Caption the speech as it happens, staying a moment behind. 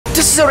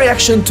This is a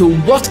reaction to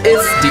What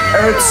If the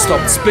Earth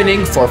Stopped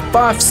Spinning for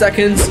 5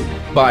 Seconds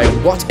by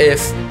What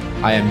If.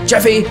 I am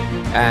Jeffy,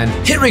 and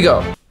here we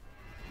go.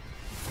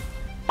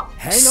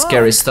 Hang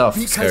Scary on, stuff,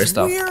 because scary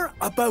stuff. we're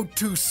about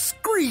to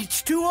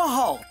screech to a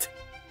halt.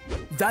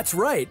 That's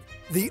right,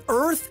 the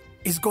Earth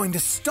is going to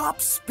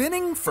stop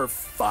spinning for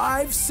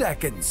 5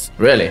 seconds.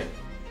 Really?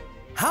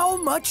 How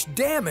much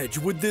damage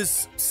would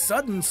this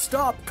sudden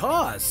stop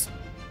cause?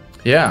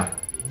 Yeah.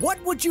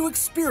 What would you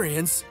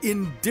experience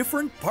in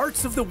different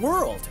parts of the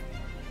world?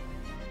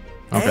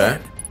 Okay.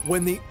 And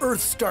when the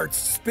Earth starts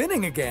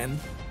spinning again,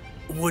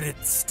 would it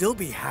still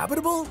be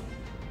habitable?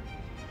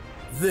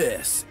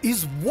 This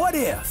is What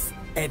If,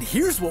 and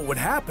here's what would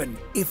happen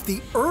if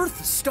the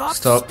Earth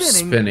stopped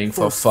spinning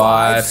for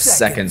 5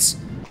 seconds.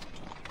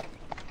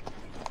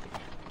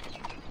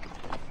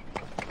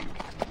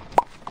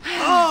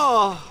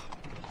 Oh,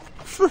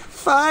 for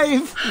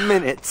 5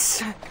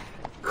 minutes.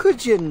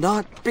 Could you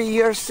not be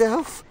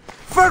yourself?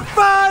 For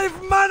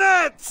 5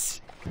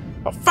 minutes!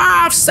 For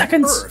 5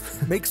 seconds?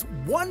 Earth makes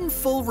one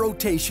full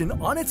rotation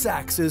on its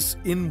axis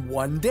in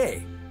one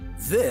day.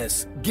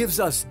 This gives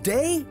us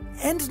day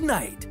and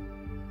night.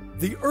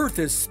 The Earth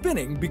is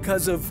spinning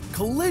because of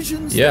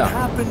collisions that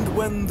happened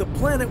when the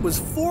planet was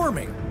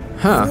forming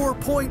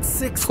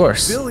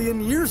 4.6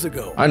 billion years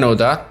ago. I know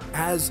that.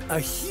 As a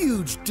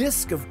huge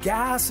disk of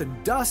gas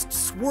and dust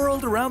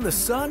swirled around the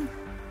sun,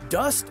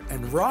 dust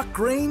and rock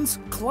grains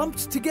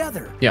clumped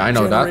together, Yeah, I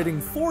know that.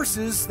 generating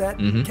forces that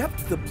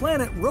kept the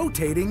planet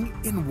rotating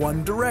in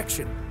one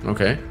direction.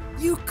 Okay.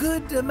 You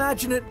could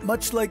imagine it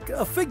much like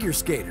a figure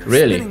skater,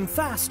 Really? spinning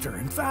faster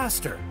and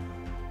faster.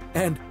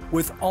 And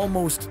with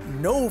almost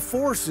no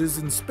forces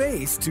in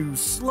space to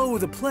slow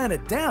the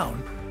planet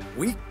down,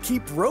 we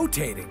keep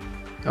rotating.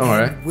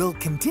 Alright. And will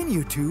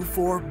continue to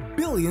for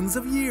billions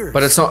of years.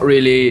 But it's not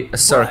really a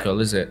circle,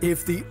 is it?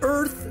 If the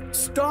Earth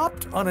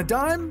stopped on a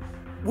dime,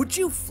 would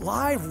you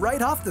fly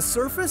right off the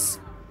surface?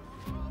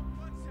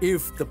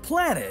 If the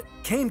planet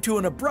came to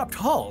an abrupt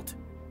halt,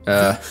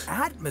 the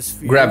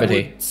atmosphere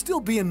gravity. would still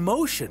be in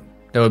motion.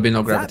 There would be no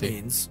That gravity.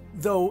 means,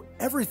 though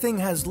everything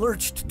has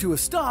lurched to a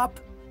stop,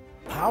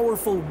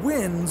 powerful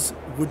winds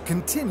would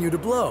continue to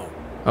blow.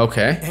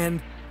 Okay.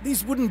 And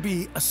these wouldn't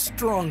be a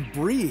strong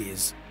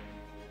breeze.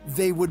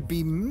 They would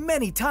be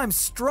many times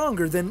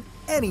stronger than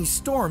any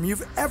storm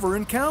you've ever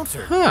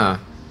encountered. Huh.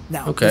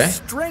 Now, Okay. the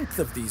strength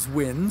of these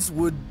winds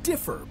would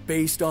differ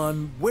based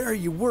on where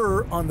you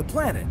were on the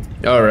planet.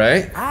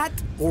 Alright. At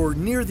or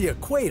near the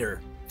equator,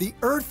 the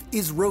Earth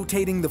is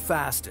rotating the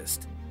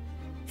fastest.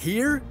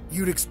 Here,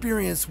 you'd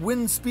experience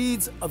wind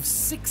speeds of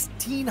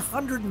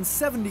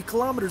 1,670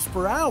 kilometers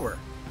per hour.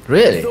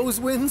 Really? Those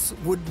winds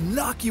would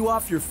knock you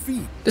off your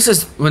feet. This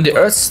is when the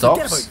Earth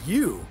Forget stops? about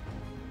you.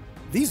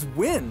 These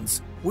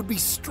winds would be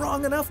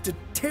strong enough to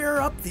tear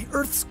up the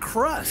Earth's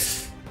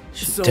crust.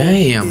 So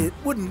Damn. it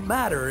wouldn't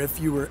matter if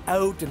you were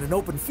out in an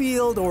open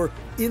field or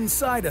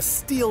inside a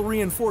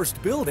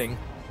steel-reinforced building.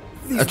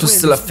 These That would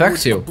still winds affect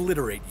would you.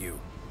 obliterate you.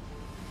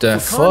 The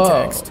For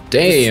context, fuck?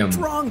 Damn. the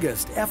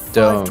strongest F5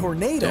 Damn.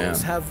 tornadoes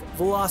Damn. have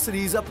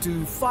velocities up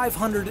to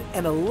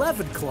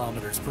 511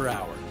 kilometers per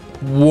hour.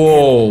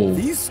 Whoa.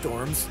 These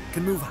storms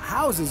can move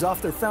houses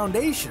off their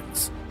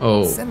foundations,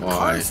 Oh, send my.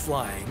 cars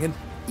flying, and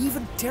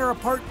even tear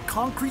apart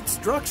concrete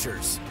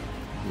structures.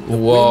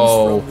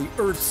 Whoa. Winds from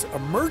the Earth's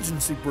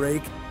emergency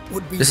brake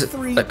would be This is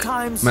 3 like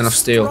times Man of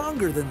Steel.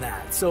 stronger than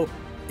that. So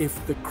if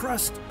the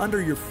crust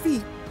under your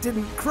feet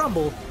didn't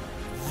crumble,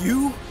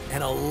 you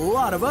and a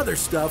lot of other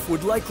stuff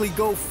would likely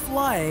go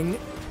flying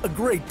a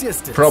great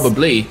distance.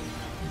 Probably.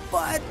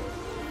 But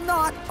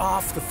not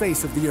off the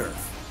face of the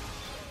Earth.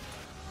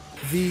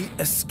 The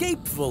escape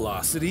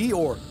velocity,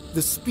 or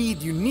the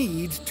speed you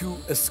need to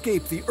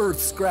escape the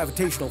Earth's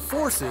gravitational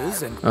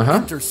forces and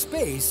enter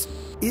space,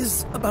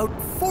 is about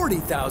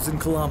 40,000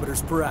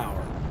 kilometers per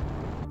hour.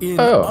 In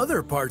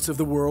other parts of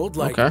the world,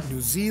 like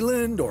New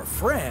Zealand or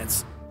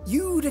France,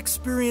 you'd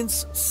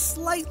experience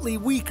slightly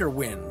weaker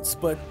winds,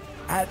 but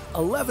at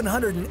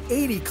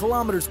 1,180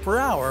 kilometers per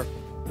hour,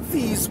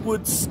 these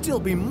would still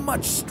be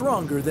much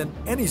stronger than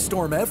any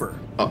storm ever.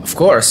 Of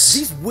course.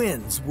 These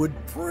winds would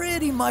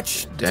pretty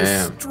much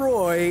Damn.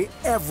 destroy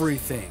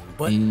everything,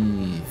 but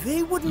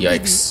they wouldn't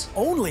Yikes. be the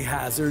only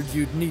hazard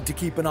you'd need to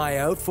keep an eye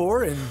out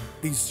for in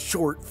these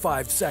short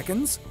 5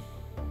 seconds.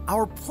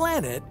 Our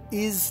planet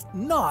is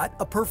not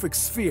a perfect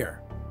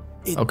sphere.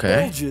 It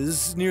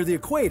bulges near the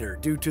equator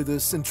due to the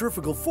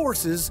centrifugal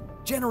forces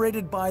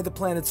generated by the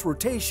planet's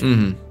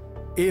rotation.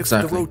 If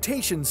the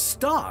rotation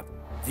stopped,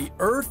 the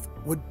Earth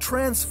would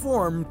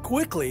transform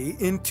quickly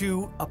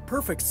into a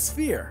perfect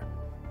sphere.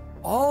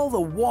 All the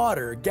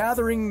water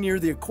gathering near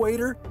the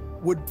equator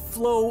would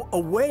flow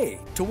away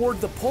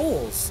toward the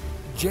poles,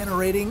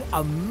 generating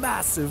a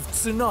massive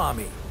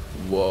tsunami.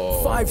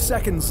 Whoa. 5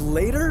 seconds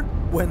later,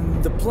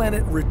 when the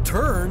planet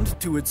returned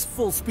to its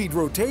full-speed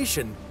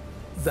rotation,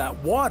 that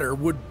water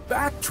would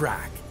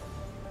backtrack.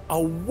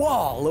 A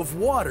wall of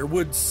water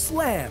would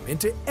slam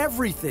into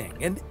everything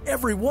and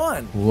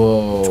everyone.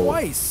 Whoa.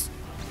 Twice.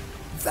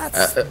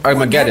 That's one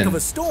Armageddon. heck of a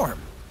storm.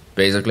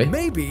 basically.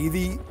 Maybe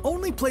the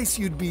only place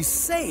you'd be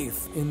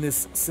safe in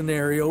this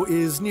scenario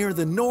is near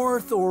the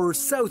North or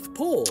South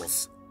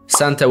Poles.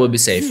 Santa would be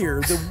safe.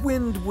 Here, the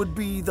wind would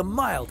be the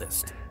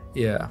mildest.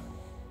 Yeah.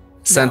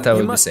 Santa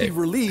would be safe. You must be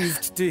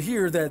relieved to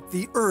hear that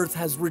the Earth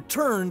has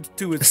returned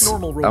to its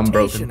normal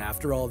rotation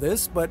after all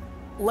this, but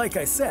like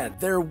I said,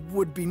 there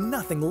would be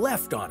nothing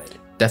left on it.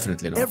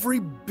 Definitely not. Every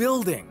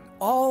building,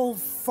 all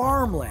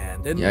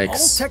farmland, and all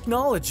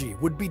technology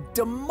would be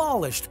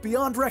demolished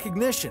beyond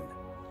recognition.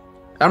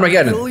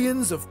 Armageddon.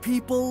 Billions of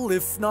people,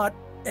 if not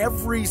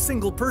every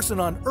single person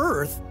on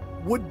Earth,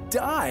 would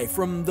die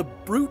from the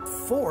brute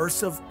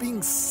force of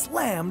being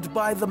slammed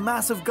by the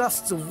massive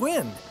gusts of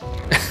wind.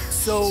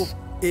 So,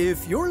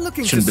 if you're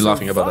looking to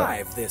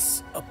survive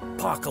this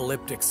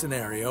apocalyptic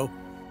scenario,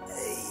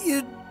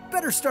 you'd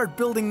better start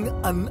building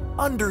an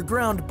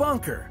underground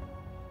bunker.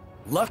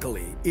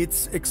 Luckily,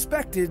 it's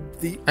expected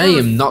the I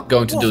am not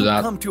going to do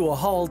that. Come to a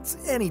halt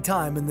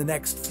anytime in the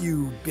next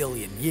few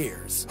billion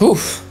years.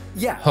 Oof.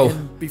 Yeah,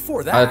 and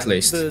before that, at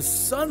least the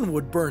sun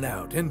would burn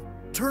out and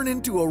turn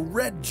into a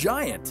red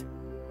giant.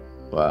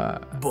 Wow.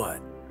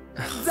 But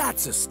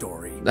that's a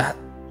story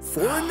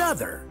for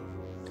another.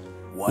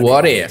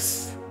 What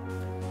if?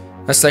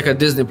 That's like a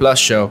Disney Plus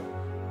show,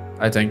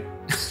 I think.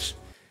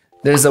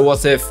 There's a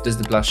What If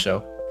Disney Plus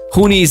show.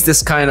 Who needs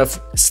this kind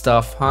of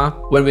stuff, huh?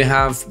 When we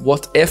have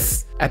What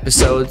If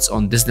episodes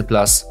on Disney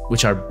Plus,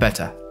 which are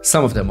better.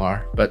 Some of them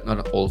are, but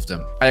not all of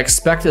them. I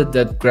expected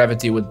that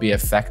gravity would be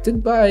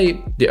affected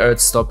by the Earth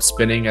stop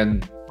spinning,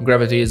 and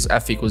gravity is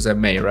F equals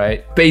ma,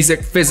 right?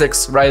 Basic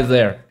physics right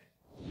there.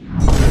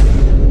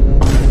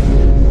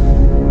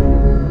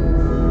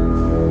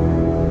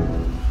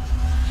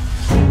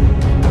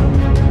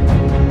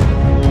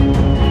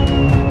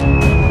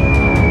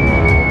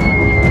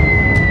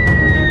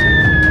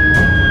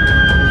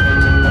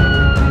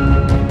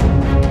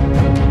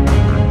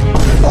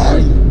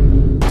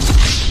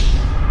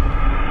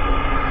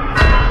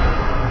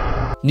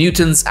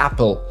 Newton's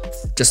apple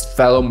just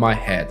fell on my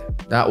head.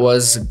 That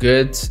was a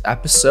good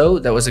episode.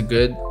 That was a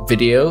good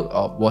video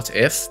of What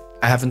If.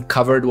 I haven't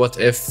covered What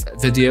If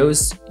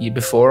videos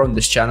before on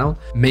this channel.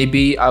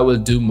 Maybe I will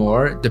do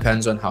more,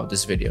 depends on how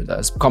this video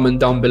does. Comment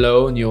down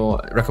below on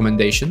your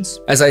recommendations.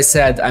 As I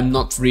said, I'm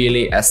not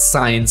really a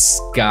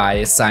science guy,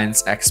 a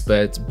science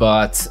expert,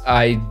 but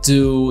I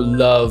do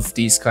love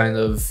these kind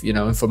of, you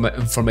know,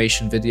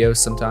 information videos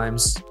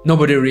sometimes.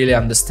 Nobody really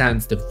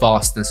understands the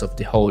vastness of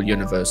the whole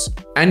universe.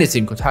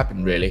 Anything could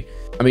happen, really.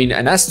 I mean,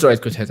 an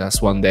asteroid could hit us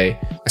one day,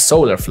 a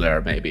solar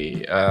flare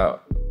maybe,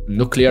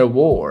 nuclear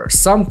war,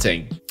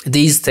 something.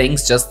 These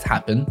things just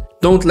happen.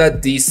 Don't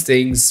let these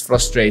things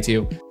frustrate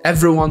you.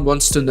 Everyone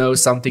wants to know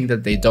something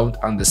that they don't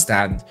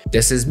understand.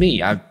 This is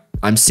me.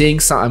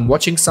 I'm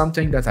watching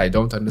something that I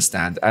don't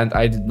understand, and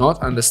I did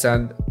not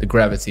understand the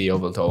gravity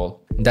of it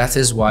all. That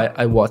is why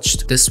I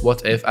watched this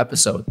What If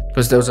episode,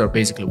 because those are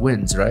basically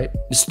winds, right?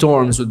 The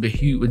storms would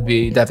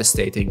be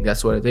devastating.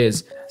 That's what it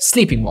is.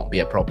 Sleeping won't be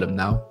a problem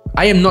now.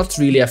 I am not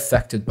really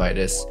affected by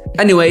this.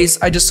 Anyways,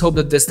 I just hope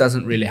that this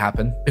doesn't really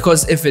happen,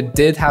 because if it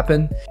did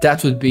happen,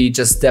 that would be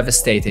just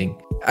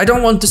devastating. I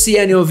don't want to see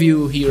any of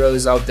you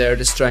heroes out there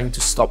just trying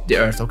to stop the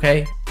Earth,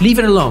 okay? Leave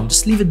it alone,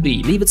 just leave it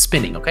be, leave it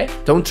spinning, okay?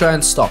 Don't try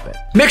and stop it.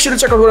 Make sure to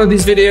check out one of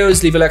these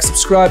videos, leave a like,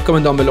 subscribe,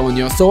 comment down below on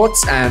your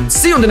thoughts, and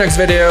see you in the next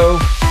video.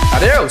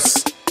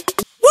 Adios!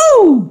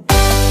 Woo!